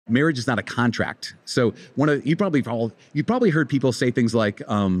marriage is not a contract. So you probably heard people say things like,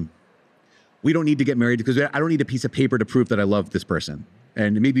 we don't need to get married because I don't need a piece of paper to prove that I love this person.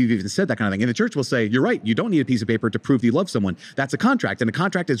 And maybe you've even said that kind of thing. And the church will say, you're right, you don't need a piece of paper to prove you love someone. That's a contract. And a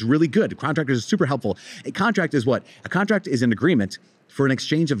contract is really good. A contract is super helpful. A contract is what? A contract is an agreement for an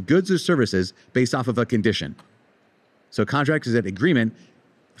exchange of goods or services based off of a condition. So a contract is an agreement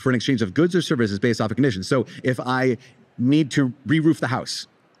for an exchange of goods or services based off a condition. So if I need to re-roof the house,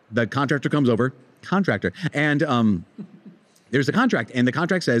 the contractor comes over, and there's a contract. And the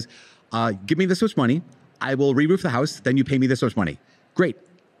contract says, give me this much money, I will re-roof the house, then you pay me this much money. Great.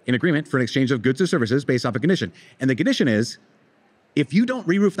 An agreement for an exchange of goods or services based off a condition. And the condition is, if you don't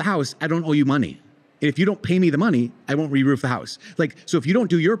re-roof the house, I don't owe you money. And if you don't pay me the money, I won't re-roof the house. So if you don't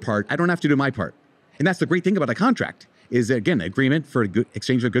do your part, I don't have to do my part. And that's the great thing about a contract, is again, agreement for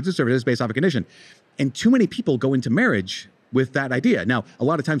exchange of goods and services based off a condition. And too many people go into marriage with that idea. Now, a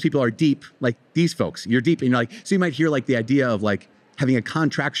lot of times people are deep, like these folks. You're deep, and you're like, so you might hear like the idea of like having a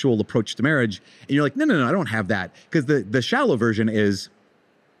contractual approach to marriage, and you're like, no, I don't have that. Because the shallow version is,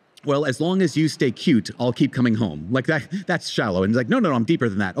 well, as long as you stay cute, I'll keep coming home. Like that's shallow. And it's like, no, I'm deeper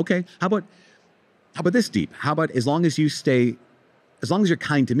than that. Okay, how about this deep? How about as long as you're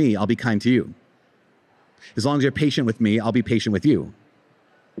kind to me, I'll be kind to you. As long as you're patient with me, I'll be patient with you.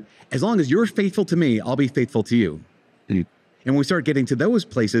 As long as you're faithful to me, I'll be faithful to you. Mm-hmm. And when we start getting to those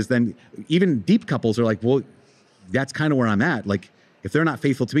places, then even deep couples are like, well, that's kind of where I'm at. Like, if they're not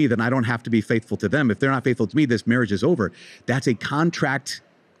faithful to me, then I don't have to be faithful to them. If they're not faithful to me, this marriage is over. That's a contract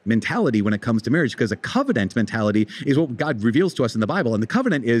mentality when it comes to marriage, because a covenant mentality is what God reveals to us in the Bible. And the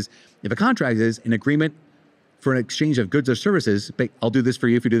covenant is, if a contract is an agreement for an exchange of goods or services, I'll do this for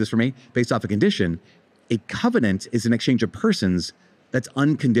you if you do this for me, based off a condition. A covenant is an exchange of persons that's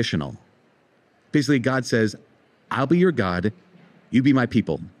unconditional. Basically, God says, I'll be your God, you be my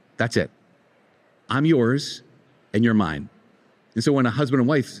people. That's it. I'm yours and you're mine. And so when a husband and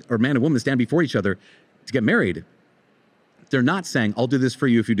wife or man and woman stand before each other to get married, they're not saying, I'll do this for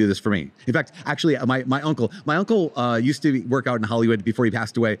you if you do this for me. In fact, actually, my uncle used to work out in Hollywood before he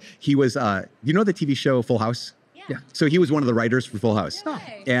passed away. He was, you know the TV show Full House? Yeah. So he was one of the writers for Full House. Oh.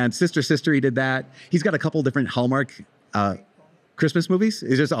 And Sister, he did that. He's got a couple different Hallmark Christmas movies.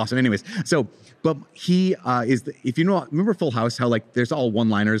 It's just awesome. Anyways, so, but he if you know, remember Full House, how like there's all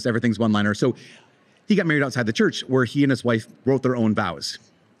one-liners, everything's one-liner. So he got married outside the church where he and his wife wrote their own vows.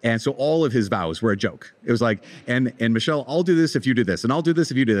 And so all of his vows were a joke. It was like, and Michelle, I'll do this if you do this, and I'll do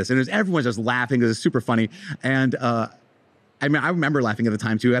this if you do this. And everyone's just laughing. It was super funny. And I remember laughing at the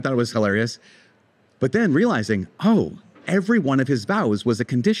time too. I thought it was hilarious. But then realizing, every one of his vows was a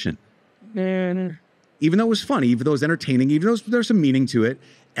condition. Even though it was funny, even though it was entertaining, even though there's some meaning to it,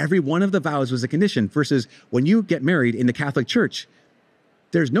 every one of the vows was a condition. Versus when you get married in the Catholic Church,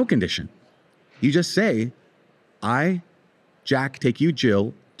 there's no condition. You just say, I, Jack, take you,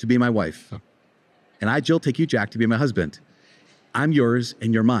 Jill, to be my wife. And I, Jill, take you, Jack, to be my husband. I'm yours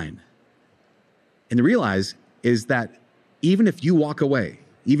and you're mine. And to realize is that even if you walk away,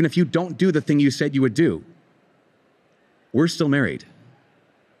 even if you don't do the thing you said you would do, we're still married.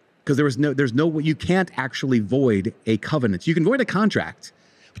 Because you can't actually void a covenant. You can void a contract,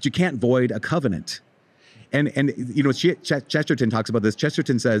 but you can't void a covenant. And you know, Chesterton talks about this.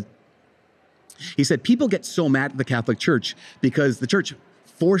 Chesterton says, he said, people get so mad at the Catholic Church because the church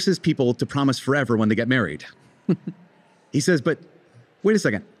forces people to promise forever when they get married. He says, but wait a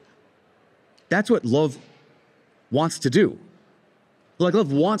second. That's what love wants to do. Like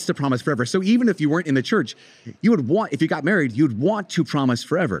love wants to promise forever. So even if you weren't in the church, if you got married, you'd want to promise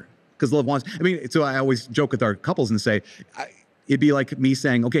forever because love wants. I mean, so I always joke with our couples and say, it'd be like me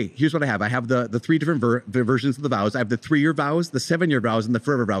saying, okay, here's what I have. I have the three different versions of the vows. I have the 3-year vows, the 7-year vows, and the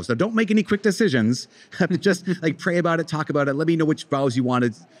forever vows. Now don't make any quick decisions. Just like pray about it, talk about it. Let me know which vows you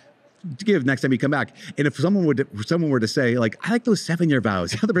wanted to give next time you come back. And if someone were to say, like, I like those 7-year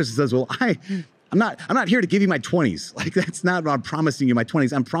vows, the other person says, well, I'm not here to give you my 20s. Like, that's not what I'm promising you, my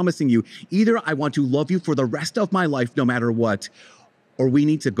 20s. I'm promising you either I want to love you for the rest of my life, no matter what, or we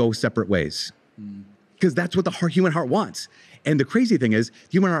need to go separate ways. Because that's what the human heart wants. And the crazy thing is,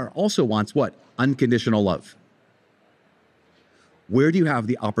 the human heart also wants what? Unconditional love. Where do you have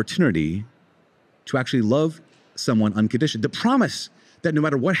the opportunity to actually love someone unconditionally? The promise that no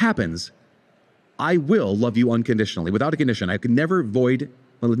matter what happens, I will love you unconditionally, without a condition. I can never void.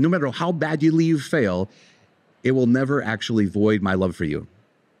 Well, no matter how bad you leave, fail, it will never actually void my love for you.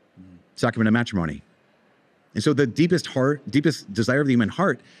 Sacrament of matrimony. And so the deepest desire of the human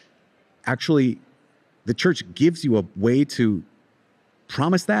heart, actually, the church gives you a way to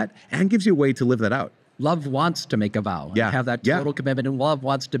promise that and gives you a way to live that out. love wants to make a vow. Yeah. And have that Yeah. total commitment, and love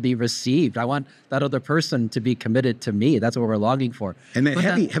wants to be received. I want that other person to be committed to me. That's what we're longing for. And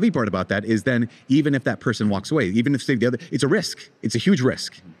the heavy part about that is then, even if that person walks away, even if say the other, it's a risk. It's a huge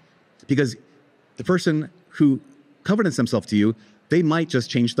risk, because the person who covenants themselves to you, they might just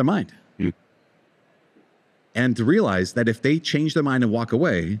change their mind. And to realize that if they change their mind and walk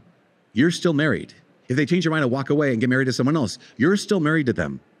away, you're still married. If they change their mind and walk away and get married to someone else, you're still married to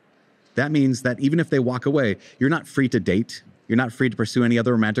them. That means that even if they walk away, you're not free to date. You're not free to pursue any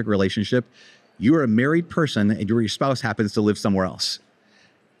other romantic relationship. You are a married person, and your spouse happens to live somewhere else.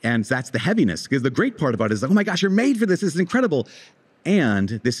 And that's the heaviness, because the great part about it is like, oh my gosh, you're made for this. This is incredible. And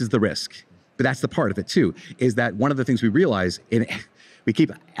this is the risk. But that's the part of it too, is that one of the things we realize, and we keep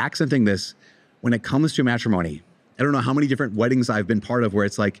accenting this, when it comes to matrimony, I don't know how many different weddings I've been part of where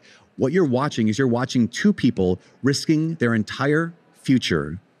it's like, what you're watching is you're watching two people risking their entire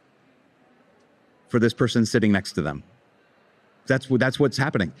future for this person sitting next to them. That's what's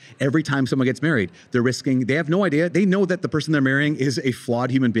happening. Every time someone gets married, they're risking, they have no idea. They know that the person they're marrying is a flawed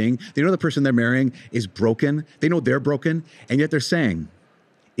human being. They know the person they're marrying is broken. They know they're broken. And yet they're saying,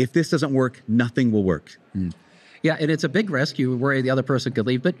 if this doesn't work, nothing will work. Yeah, and it's a big risk. You worry the other person could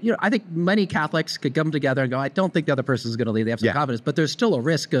leave. But I think many Catholics could come together and go, I don't think the other person is going to leave. They have some confidence. But there's still a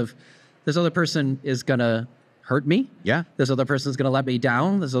risk of this other person is going to hurt me. Yeah. This other person's going to let me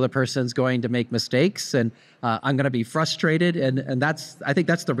down. This other person's going to make mistakes, and I'm going to be frustrated. And I think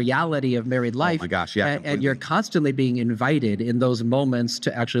that's the reality of married life. Oh my gosh, yeah. And you're constantly being invited in those moments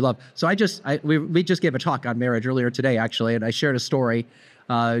to actually love. So we just gave a talk on marriage earlier today, actually, and I shared a story.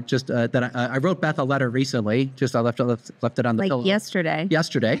 That I wrote Beth a letter recently. I left it on the pillow. Yesterday.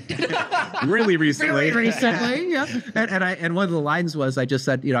 Really recently. Really recently, yeah. And one of the lines was, I just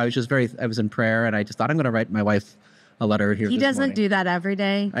said, I was in prayer, and I just thought, I'm going to write my wife a letter here. He doesn't do that every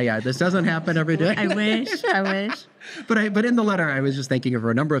day. Yeah, this doesn't happen every day. I wish. But in the letter, I was just thanking her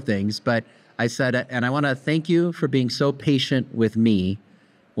for a number of things. But I said, and I want to thank you for being so patient with me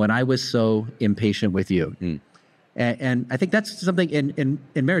when I was so impatient with you. And I think that's something in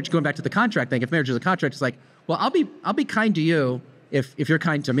marriage, going back to the contract thing. If marriage is a contract, it's like, well, I'll be kind to you if you're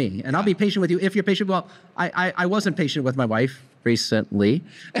kind to me, and I'll be patient with you if you're patient. Well, I wasn't patient with my wife recently,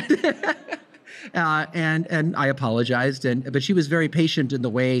 and I apologized, but she was very patient in the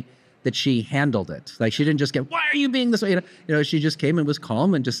way that she handled it. Like, she didn't just get, why are you being this way? She just came and was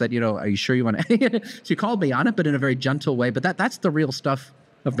calm and just said, are you sure you want to? She called me on it, but in a very gentle way. But that's the real stuff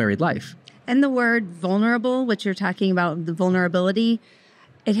of married life. And the word vulnerable, which you're talking about, the vulnerability,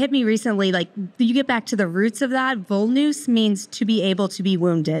 it hit me recently. Like, you get back to the roots of that. Vulnus means to be able to be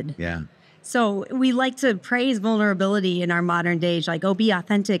wounded. Yeah. So we like to praise vulnerability in our modern day, like, oh, be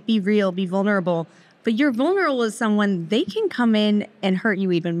authentic, be real, be vulnerable. But you're vulnerable with someone, they can come in and hurt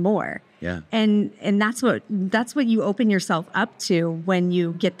you even more. Yeah. And that's what you open yourself up to when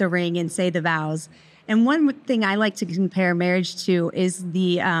you get the ring and say the vows. And one thing I like to compare marriage to is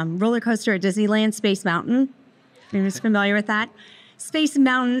the roller coaster at Disneyland, Space Mountain. Anyone's familiar with that? Space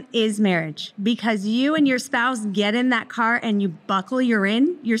Mountain is marriage, because you and your spouse get in that car and you buckle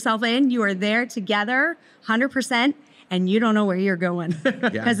yourself in. You are there together, 100%, and you don't know where you're going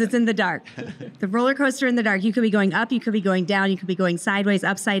because it's in the dark. The roller coaster in the dark, you could be going up, you could be going down, you could be going sideways,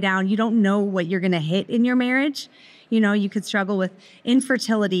 upside down. You don't know what you're going to hit in your marriage. You could struggle with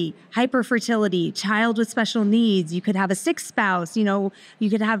infertility, hyperfertility, child with special needs. You could have a sick spouse. You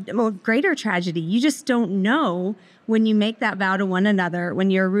could have greater tragedy. You just don't know when you make that vow to one another, when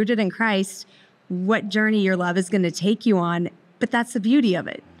you're rooted in Christ, what journey your love is going to take you on. But that's the beauty of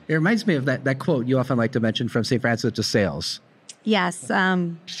it. It reminds me of that quote you often like to mention from St. Francis de Sales. Yes.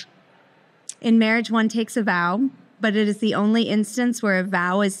 In marriage, one takes a vow, but it is the only instance where a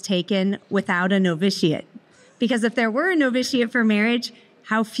vow is taken without a novitiate. Because if there were a novitiate for marriage,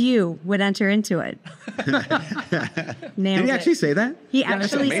 how few would enter into it? Did he actually say that? He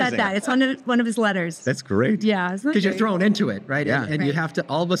actually said that. It's one of his letters. That's great. Yeah. Because you're thrown into it, right? Yeah. And you have to,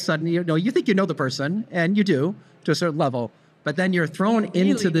 all of a sudden, you think you know the person, and you do to a certain level, but then you're thrown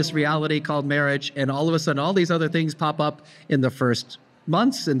into this reality called marriage, and all of a sudden, all these other things pop up in the first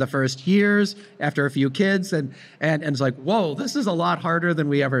months, in the first years, after a few kids, and it's like, whoa, this is a lot harder than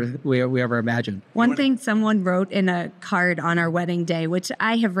we ever imagined. One thing someone wrote in a card on our wedding day, which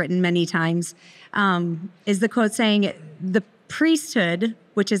I have written many times, is the quote saying, the priesthood,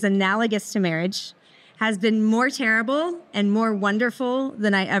 which is analogous to marriage, has been more terrible and more wonderful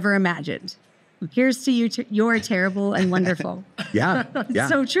than I ever imagined. Here's to you, you're terrible and wonderful. Yeah.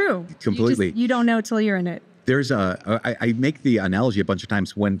 So true. Completely. You don't know till you're in it. There's I make the analogy a bunch of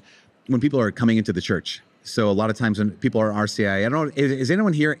times when people are coming into the church So a lot of times when people are RCIA, I don't know, is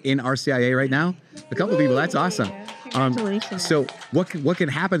anyone here in RCIA right now? A couple of people. That's awesome. Congratulations. So what can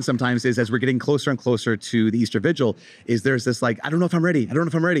happen sometimes is as we're getting closer and closer to the Easter Vigil, is there's this like, I don't know if I'm ready. I don't know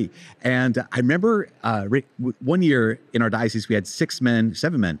if I'm ready. And I remember one year in our diocese, we had 7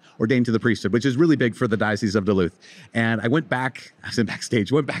 men ordained to the priesthood, which is really big for the Diocese of Duluth. And I went back, I was in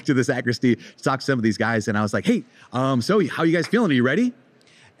backstage, went back to the sacristy to talk to some of these guys. And I was like, hey, so how you guys feeling? Are you ready?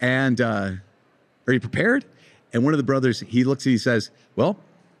 And are you prepared? And one of the brothers, he looks and he says, well,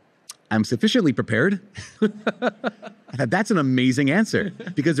 I'm sufficiently prepared. I thought that's an amazing answer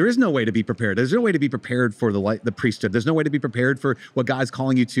because there is no way to be prepared. There's no way to be prepared for the priesthood. There's no way to be preprepared for what God's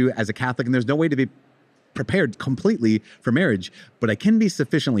calling you to as a Catholic. And there's no way to be prepared completely for marriage, but I can be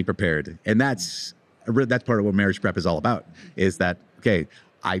sufficiently prepared. And that's part of what marriage prep is all about, is that, okay,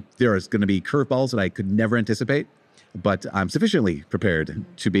 there is going to be curveballs that I could never anticipate, but I'm sufficiently prepared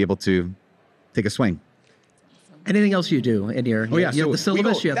to be able to take a swing. Anything else you do in your, you have the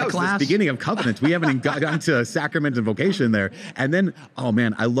syllabus, you have the class? That was the beginning of covenant. We haven't even gotten to sacrament and vocation there. And then, oh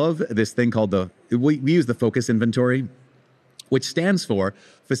man, I love this thing called we use the focus inventory, which stands for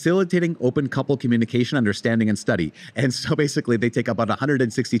Facilitating Open Couple Communication, Understanding, and Study. And so basically they take about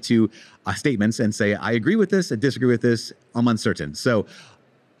 162 statements and say, I agree with this, I disagree with this, I'm uncertain. So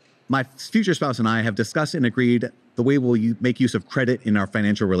my future spouse and I have discussed and agreed the way we'll make use of credit in our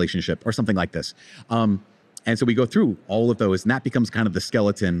financial relationship or something like this. And so we go through all of those, and that becomes kind of the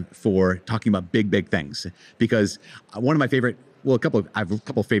skeleton for talking about big, big things. Because one of my favorite, I have a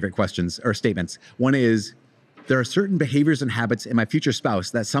couple of favorite questions or statements. One is, there are certain behaviors and habits in my future spouse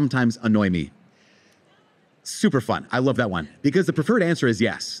that sometimes annoy me. Super fun. I love that one because the preferred answer is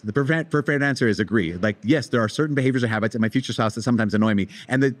yes. The preferred answer is agree. Like, yes, there are certain behaviors or habits in my future spouse that sometimes annoy me.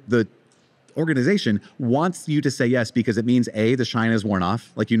 And the organization wants you to say yes because it means A, the shine is worn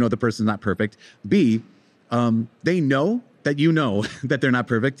off. Like, the person's not perfect. B, they know that that they're not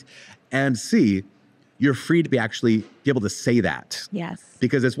perfect. And C, you're free to be able to say that. Yes.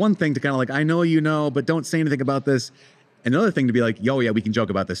 Because it's one thing to kind of like, I know, but don't say anything about this. Another thing to be like, yo, yeah, we can joke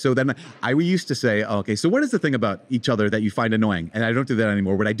about this. So then we used to say, okay, so what is the thing about each other that you find annoying? And I don't do that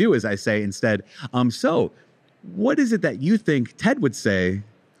anymore. What I do is I say instead, so what is it that you think Ted would say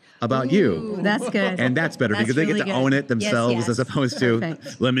about you? That's good. And that's better because they get to own it themselves as opposed to,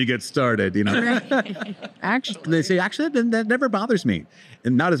 let me get started, Right. Actually, they say, that never bothers me.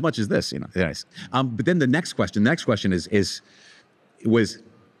 And not as much as this, Nice. But then the next question was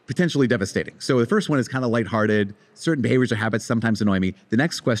potentially devastating. So the first one is kind of lighthearted. Certain behaviors or habits sometimes annoy me. The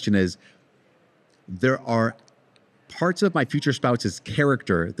next question is, there are parts of my future spouse's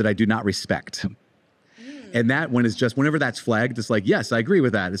character that I do not respect. And that one is just, whenever that's flagged, it's like, yes, I agree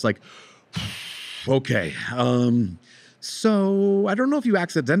with that. It's like, okay. So I don't know if you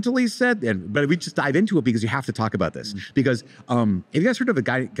accidentally said, but we just dive into it because you have to talk about this. Because have you guys heard of a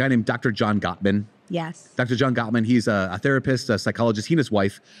guy named Dr. John Gottman? Yes. Dr. John Gottman, he's a therapist, a psychologist. He and his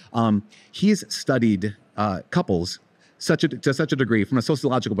wife, he's studied couples to such a degree from a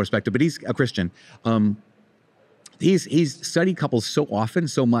sociological perspective, but he's a Christian. He's studied couples so often,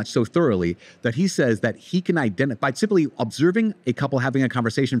 so much, so thoroughly that he says that he can identify, by simply observing a couple having a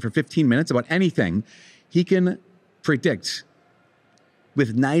conversation for 15 minutes about anything, he can predict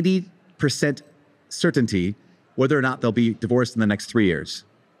with 90% certainty whether or not they'll be divorced in the next 3 years.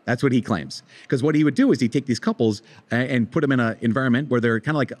 That's what he claims. Because what he would do is he'd take these couples and put them in an environment where they're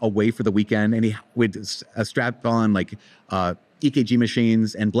kind of like away for the weekend, and he would strap on like EKG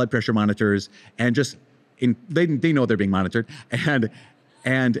machines and blood pressure monitors, and just they know they're being monitored,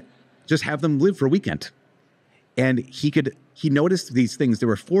 and just have them live for a weekend. And he noticed these things. There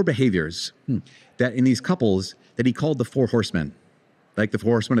were 4 behaviors that in these couples that he called the 4 horsemen, like the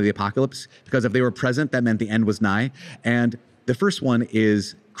 4 horsemen of the apocalypse, because if they were present, that meant the end was nigh. And the first one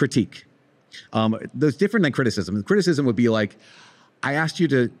is critique. There's different than criticism. The criticism would be like, I asked you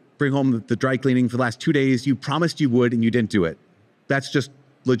to bring home the dry cleaning for the last 2 days. You promised you would, and you didn't do it. That's just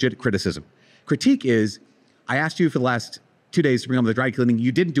legit criticism. Critique is, I asked you for the last 2 days to bring home the dry cleaning.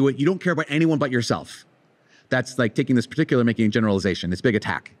 You didn't do it. You don't care about anyone but yourself. That's like taking this particular, making a generalization. It's big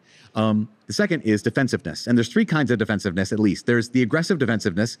attack. The second is defensiveness. And there's 3 kinds of defensiveness, at least. There's the aggressive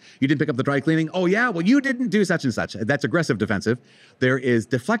defensiveness. You didn't pick up the dry cleaning. Oh, yeah, well, you didn't do such and such. That's aggressive defensive. There is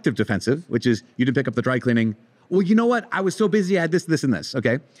deflective defensive, which is you didn't pick up the dry cleaning. Well, you know what? I was so busy. I had this, this, and this.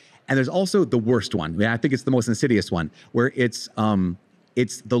 Okay. And there's also the worst one. I think it's the most insidious one, where it's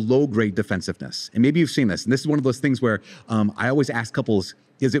the low-grade defensiveness. And maybe you've seen this. And this is one of those things where I always ask couples,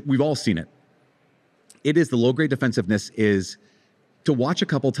 we've all seen it. It is the low-grade defensiveness is to watch a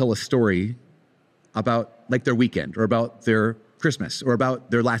couple tell a story about like their weekend or about their Christmas or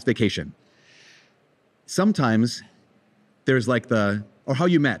about their last vacation. sometimes there's like or how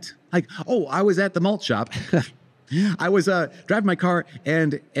you met. Like, oh, I was at the malt shop. I was driving my car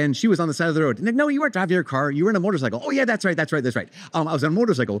and she was on the side of the road. No, you weren't driving your car. You were in a motorcycle. Oh yeah, that's right. I was on a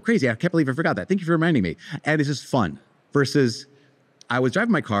motorcycle. Crazy. I can't believe I forgot that. Thank you for reminding me. And it's just fun versus I was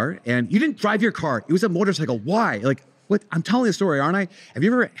driving my car and you didn't drive your car. It was a motorcycle. Why? Like, what? I'm telling a story, aren't I? Have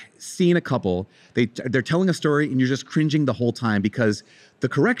you ever seen a couple, they're telling a story and you're just cringing the whole time because the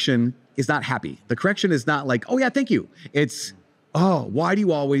correction is not happy. The correction is not like, oh yeah, thank you. It's, oh, why do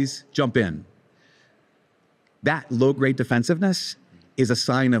you always jump in? That low-grade defensiveness is a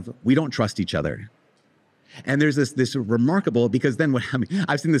sign of we don't trust each other. And there's this remarkable, because then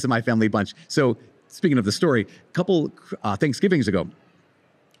I've seen this in my family a bunch. So speaking of the story, a couple Thanksgivings ago,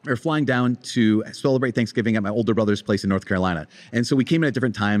 we were flying down to celebrate Thanksgiving at my older brother's place in North Carolina. And so we came in at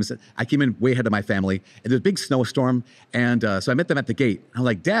different times. I came in way ahead of my family, and there's a big snowstorm. And so I met them at the gate. I'm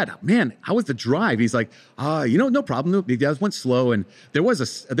like, Dad, man, how was the drive? He's like, no problem. The guys went slow. And there was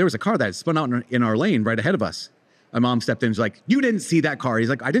a car that had spun out in our lane right ahead of us. My mom stepped in. She's like, you didn't see that car. He's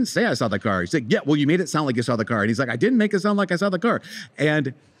like, I didn't say I saw the car. He's like, yeah, well, you made it sound like you saw the car. And he's like, I didn't make it sound like I saw the car.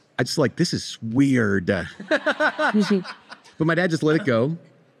 And I just like, this is weird. But my dad just let it go.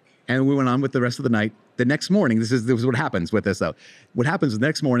 And we went on with the rest of the night. The next morning, this is what happens with this though. What happens the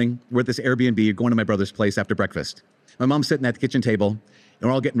next morning, we're at this Airbnb, going to my brother's place after breakfast. My mom's sitting at the kitchen table, and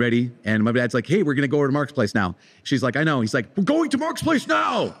we're all getting ready. And my dad's like, hey, we're going to go over to Mark's place now. She's like, I know. He's like, we're going to Mark's place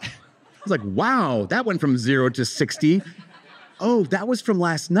now. I was like, wow, that went from 0 to 60. Oh, that was from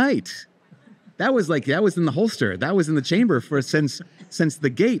last night. That was in the holster. That was in the chamber since the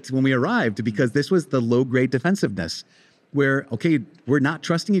gate when we arrived, because this was the low-grade defensiveness where, okay, we're not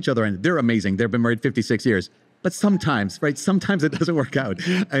trusting each other. And they're amazing. They've been married 56 years. But sometimes, right, sometimes it doesn't work out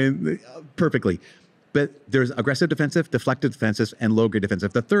perfectly. But there's aggressive defensive, deflective defensive, and low-grade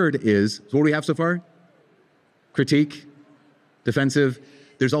defensive. The third is, so what do we have so far? Critique, defensive.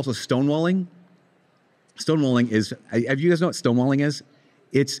 There's also stonewalling. Stonewalling is, have you guys know what stonewalling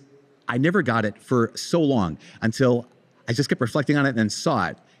is? I never got it for so long until I just kept reflecting on it and then saw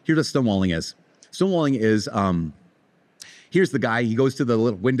it. Here's what stonewalling is. Stonewalling is, here's the guy, he goes to the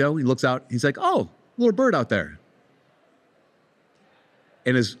little window, he looks out, he's like, oh, little bird out there.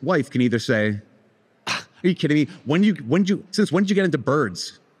 And his wife can either say, are you kidding me? Since when did you get into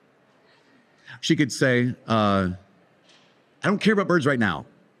birds? She could say, I don't care about birds right now.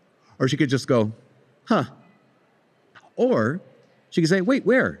 Or she could just go, huh. Or she could say, wait,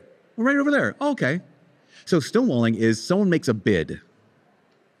 where? Well, right over there. Oh, okay. So stonewalling is someone makes a bid.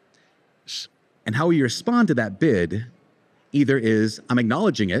 And how you respond to that bid either is I'm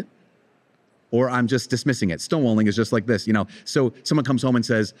acknowledging it or I'm just dismissing it. Stonewalling is just like this, So someone comes home and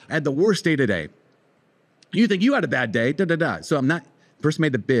says, I had the worst day today. You think you had a bad day, So the person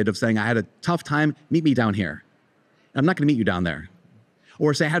made the bid of saying, I had a tough time, meet me down here. I'm not going to meet you down there.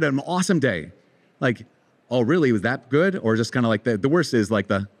 Or say, I had an awesome day. Like, oh, really? Was that good? Or just kind of like the worst is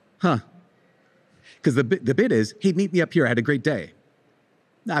like huh. Because the bid is, hey, meet me up here. I had a great day.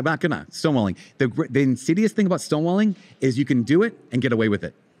 No, I'm not going to. Stonewalling. The insidious thing about stonewalling is you can do it and get away with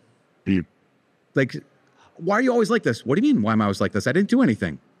it. Mm. Like, why are you always like this? What do you mean, why am I always like this? I didn't do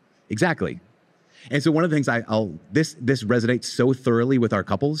anything. Exactly. And so one of the things this resonates so thoroughly with our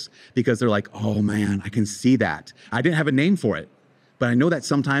couples because they're like, oh man, I can see that. I didn't have a name for it, but I know that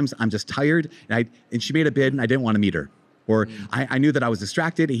sometimes I'm just tired and she made a bid and I didn't want to meet her. Or I knew that I was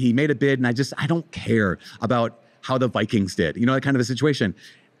distracted and he made a bid and I don't care about how the Vikings did. That kind of a situation.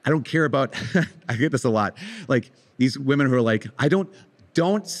 I don't care about, I get this a lot. Like these women who are like,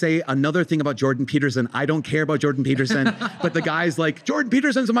 don't say another thing about Jordan Peterson. I don't care about Jordan Peterson. But the guy's like, Jordan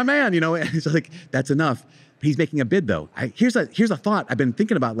Peterson's my man, and it's like, that's enough. He's making a bid though. Here's a thought I've been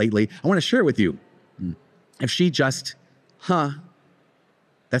thinking about lately. I want to share it with you. If she just,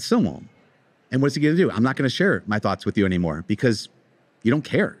 that's stonewall. And what's he going to do? I'm not going to share my thoughts with you anymore because you don't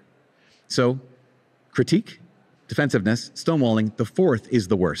care. So critique, defensiveness, stonewalling. The fourth is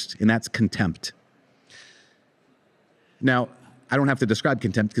the worst, and that's contempt. Now, I don't have to describe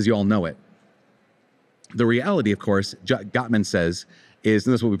contempt because you all know it. The reality, of course, Gottman says is,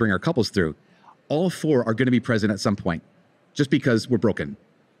 and this is what we bring our couples through, all four are going to be present at some point just because we're broken.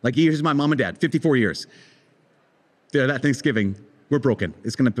 Like here's my mom and dad, 54 years. That Thanksgiving, we're broken.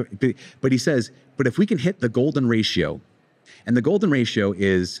 It's going to be, but he says, but if we can hit the golden ratio, and the golden ratio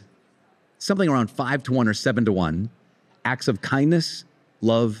is something around 5 to 1 or 7 to 1, acts of kindness,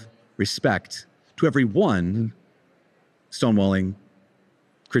 love, respect to every one, stonewalling,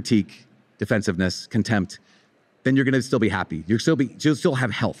 critique, defensiveness, contempt, then you're going to still be happy. You'll still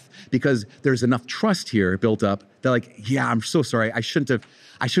have health because there's enough trust here built up that like, yeah, I'm so sorry. I shouldn't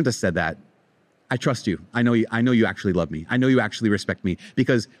have said that. I trust you. I know you actually love me. I know you actually respect me,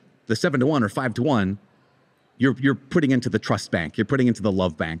 because the 7-to-1 or 5-to-1, you're putting into the trust bank. You're putting into the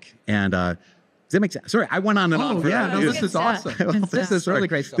love bank. And does that make sense? Sorry, I went on and on. Yeah, no, this is awesome. This is really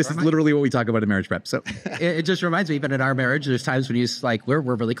great stuff. This is literally what we talk about in marriage prep. So it just reminds me, even in our marriage, there's times when we're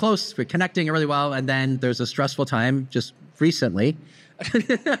really close, we're connecting really well, and then there's a stressful time just recently.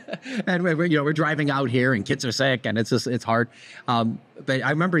 And we're driving out here, and kids are sick, and it's hard. But I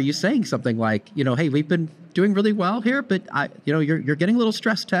remember you saying something like, hey, we've been doing really well here, but you're getting a little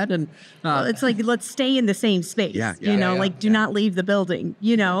stressed, Ted. And well, it's like, let's stay in the same space. Do not leave the building.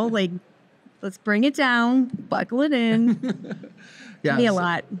 Let's bring it down, buckle it in. Yeah, be a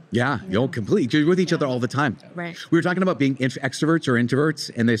lot. Yeah, completely. You're with each other all the time. Right. We were talking about being extroverts or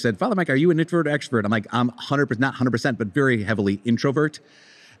introverts, and they said, Father Mike, are you an introvert or extrovert? I'm like, I'm 100%, not 100%, but very heavily introvert.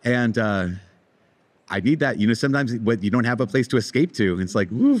 And I need that. Sometimes you don't have a place to escape to. It's like,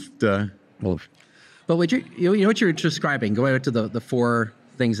 woof, duh. But what you're describing, going out to the four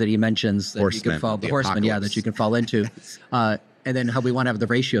things that he mentions that Horsemen, you can fall, the horsemen, apocalypse. that you can fall into. And then how we want to have the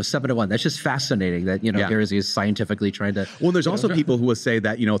ratio 7-to-1. That's just fascinating that, here he's scientifically trying to. Well, there's also people who will say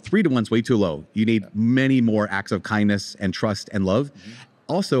that, 3-to-1's way too low. You need many more acts of kindness and trust and love. Mm-hmm.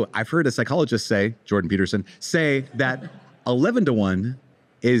 Also, I've heard a psychologist say, Jordan Peterson, say that 11-to-1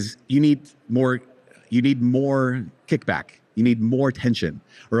 is you need more kickback. You need more tension,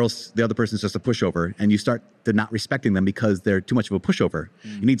 or else the other person's just a pushover, and you start to not respecting them because they're too much of a pushover.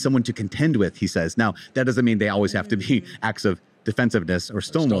 You need someone to contend with, he says. Now, that doesn't mean they always have to be acts of defensiveness or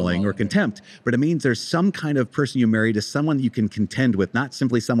stonewalling or contempt, but it means there's some kind of person you marry to someone you can contend with, not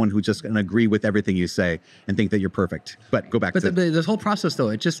simply someone who's just going to agree with everything you say and think that you're perfect. But go back to this whole process, though.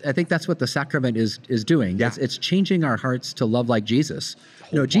 I think that's what the sacrament is doing. Yeah. It's changing our hearts to love like Jesus.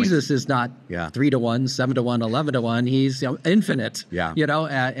 Jesus is not 3-to-1, 7-to-1, 11-to-1. He's infinite. Yeah.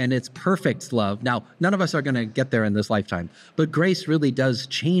 And it's perfect love. Now, none of us are going to get there in this lifetime, but grace really does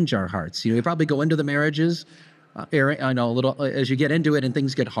change our hearts. You probably go into the marriages. I know a little as you get into it and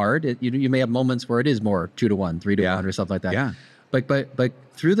things get hard. You may have moments where it is more 2-to-1, 3-to-1, or something like that. Yeah. But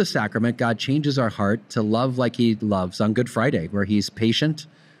through the sacrament, God changes our heart to love like He loves on Good Friday, where He's patient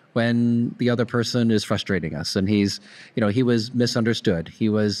when the other person is frustrating us, and He was misunderstood. He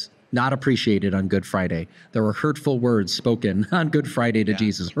was not appreciated on Good Friday. There were hurtful words spoken on Good Friday to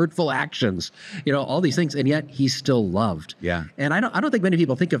Jesus, hurtful actions, all these things, and yet He's still loved. Yeah. And I don't think many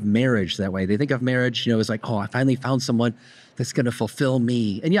people think of marriage that way. They think of marriage, as like, oh, I finally found someone that's going to fulfill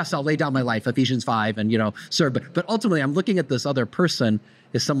me. And yes, I'll lay down my life, Ephesians 5, and serve. But ultimately, I'm looking at this other person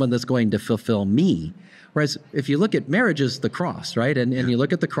as someone that's going to fulfill me. Whereas if you look at marriage as the cross, right? And you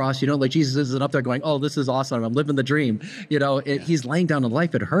look at the cross, like Jesus isn't up there going, oh, this is awesome, I'm living the dream. He's laying down a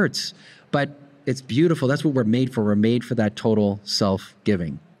life, it hurts, but it's beautiful. That's what we're made for. We're made for that total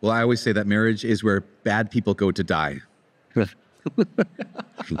self-giving. Well, I always say that marriage is where bad people go to die.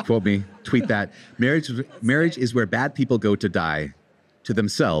 Quote me, tweet that. Marriage is where bad people go to die to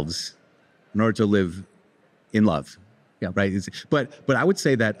themselves in order to live in love. Yeah. Right. But I would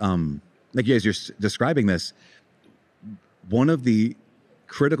say that, like you guys are describing this, one of the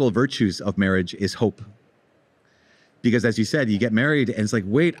critical virtues of marriage is hope. Because as you said, you get married and it's like,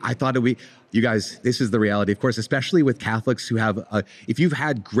 wait, I thought you guys, this is the reality, of course, especially with Catholics who have, if you've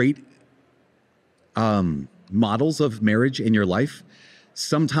had great models of marriage in your life,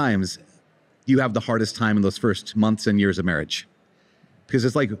 sometimes you have the hardest time in those first months and years of marriage. Because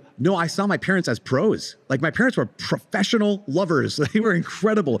it's like, no, I saw my parents as pros. Like my parents were professional lovers. They were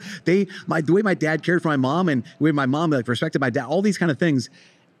incredible. The way my dad cared for my mom and the way my mom respected my dad, all these kind of things.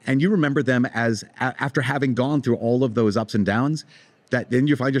 And you remember them as after having gone through all of those ups and downs, that then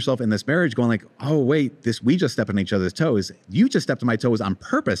you find yourself in this marriage going like, oh, wait, we just stepped on each other's toes. You just stepped on my toes on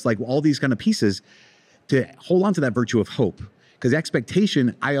purpose. Like all these kind of pieces to hold on to that virtue of hope. Because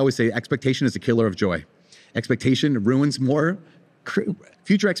expectation, I always say expectation is a killer of joy. Expectation ruins more.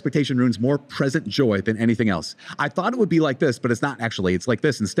 Future expectation ruins more present joy than anything else. I thought it would be like this, but it's not actually. It's like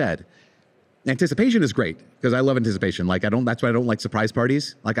this instead. Anticipation is great because I love anticipation. That's why I don't like surprise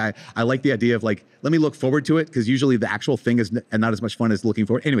parties. Like I like the idea of like, let me look forward to it because usually the actual thing is not as much fun as looking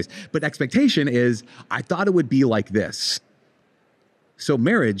forward. Anyways, but expectation is, I thought it would be like this. So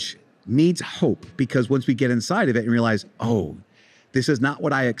marriage needs hope because once we get inside of it and realize, oh, this is not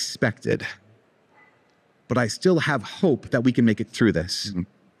what I expected. But I still have hope that we can make it through this. Mm-hmm.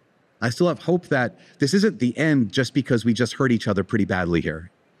 I still have hope that this isn't the end just because we just hurt each other pretty badly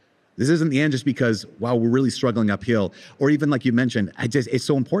here. This isn't the end just because, wow, we're really struggling uphill. Or even like you mentioned, it's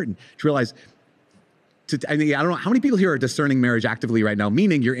so important to realize, I don't know, how many people here are discerning marriage actively right now,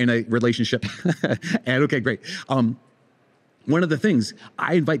 meaning you're in a relationship. And okay, great. one of the things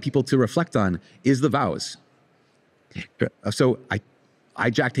I invite people to reflect on is the vows. So I,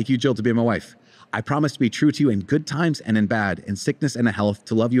 Jack, take you, Jill, to be my wife. I promise to be true to you in good times and in bad, in sickness and in health,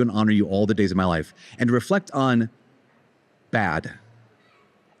 to love you and honor you all the days of my life. And to reflect on bad,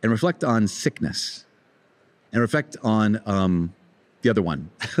 and reflect on sickness, and reflect on the other one.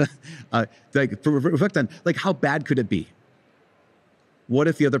 Reflect on, like, how bad could it be? What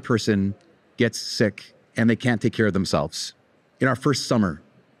if the other person gets sick and they can't take care of themselves? In our first summer,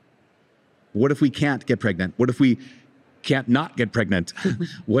 what if we can't get pregnant? What if we can't not get pregnant?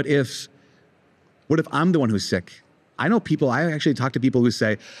 What if I'm the one who's sick? I know people, I actually talk to people who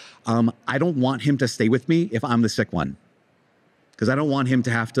say, I don't want him to stay with me if I'm the sick one, because I don't want him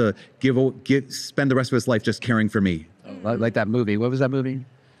to have to spend the rest of his life just caring for me. Like that movie. What was that movie?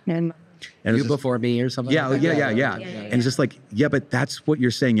 And You Before Me or something? Yeah, like that? yeah. And it's just like, yeah, but that's what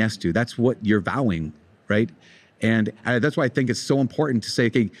you're saying yes to. That's what you're vowing, right? And that's why I think it's so important to say,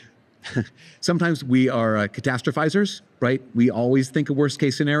 okay, sometimes we are catastrophizers, right? We always think a worst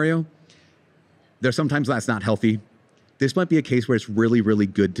case scenario. There's sometimes that's not healthy. This might be a case where it's really, really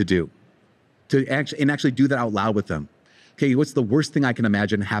good to do, to actually do that out loud with them. Okay, what's the worst thing I can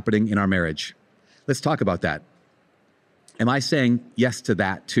imagine happening in our marriage? Let's talk about that. Am I saying yes to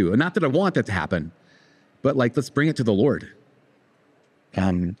that too? And not that I want that to happen, but like, let's bring it to the Lord.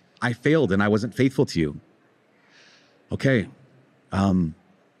 I failed and I wasn't faithful to you. Okay.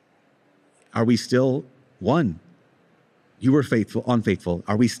 Are we still one? You were unfaithful.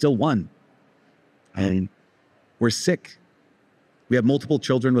 Are we still one? And we're sick. We have multiple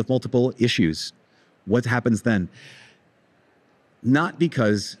children with multiple issues. What happens then? Not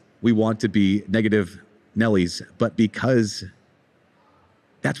because we want to be negative Nellies, but because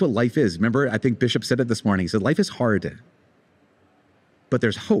that's what life is. Remember, I think Bishop said it this morning. He said, life is hard, but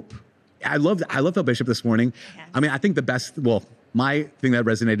there's hope. I love how Bishop this morning. Yeah. I mean, I think my thing that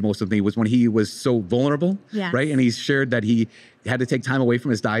resonated most with me was when he was so vulnerable, right? And he shared that he had to take time away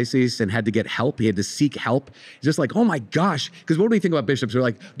from his diocese and had to get help. He had to seek help. Just like, oh my gosh. Because what do we think about bishops? We're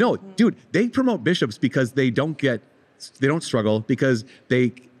like, no, dude, they promote bishops because they don't struggle, because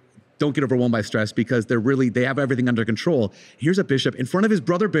they don't get overwhelmed by stress, because they have everything under control. Here's a bishop in front of his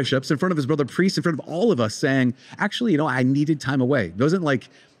brother bishops, in front of his brother priests, in front of all of us saying, actually, I needed time away. It wasn't like,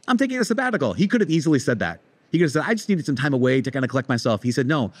 I'm taking a sabbatical. He could have easily said that. He could have said, I just needed some time away to kind of collect myself. He said,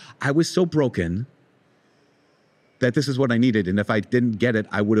 no, I was so broken that this is what I needed. And if I didn't get it,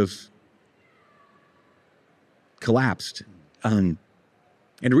 I would have collapsed. And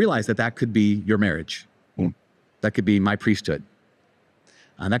realize that could be your marriage. That could be my priesthood.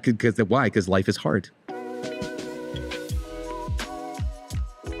 And that could, why? Because life is hard.